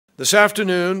This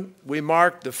afternoon, we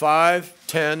mark the 5,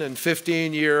 10, and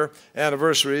 15-year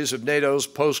anniversaries of NATO's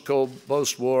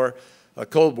post-Cold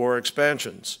War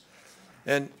expansions.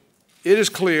 And it is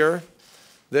clear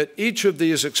that each of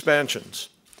these expansions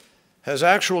has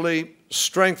actually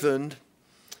strengthened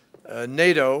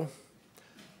NATO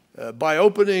by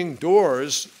opening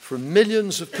doors for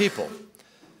millions of people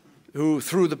who,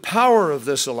 through the power of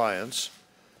this alliance,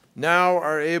 now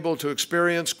are able to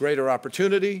experience greater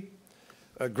opportunity,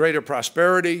 greater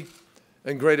prosperity,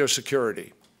 and greater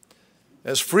security.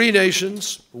 As free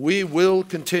nations, we will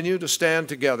continue to stand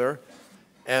together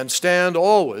and stand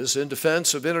always in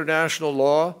defense of international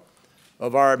law,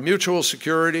 of our mutual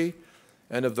security,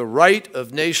 and of the right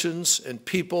of nations and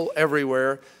people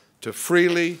everywhere to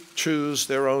freely choose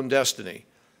their own destiny.